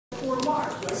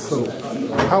So,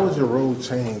 how has your role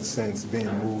changed since being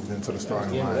moved into the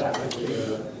starting line?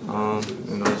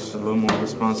 It's a little more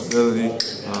responsibility,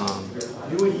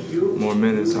 more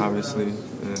minutes, obviously,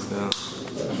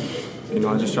 and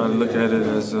I just try to look at it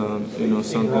as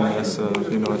something that's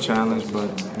a challenge, but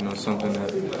something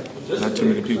that not too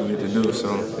many people get to do. So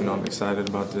I'm excited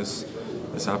about this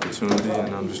opportunity,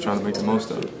 and I'm just trying to make the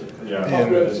most of it.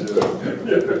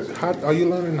 And how are you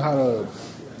learning how to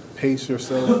pace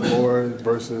yourself more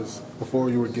versus before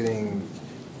you were getting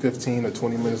 15 or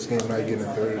 20 minutes a game, now you're getting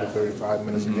 30 to 35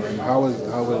 minutes a game? How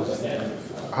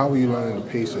are you learning to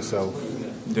pace yourself?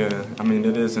 Yeah, I mean,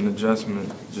 it is an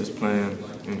adjustment just playing,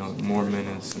 more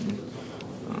minutes and,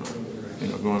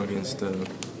 going against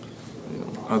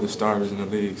other starters in the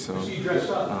league. So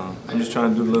I'm just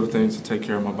trying to do little things to take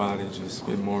care of my body, just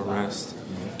get more rest,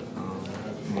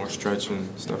 more stretching,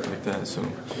 stuff like that. So,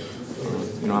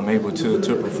 I'm able to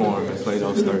perform and play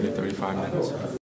those 30, 35 minutes.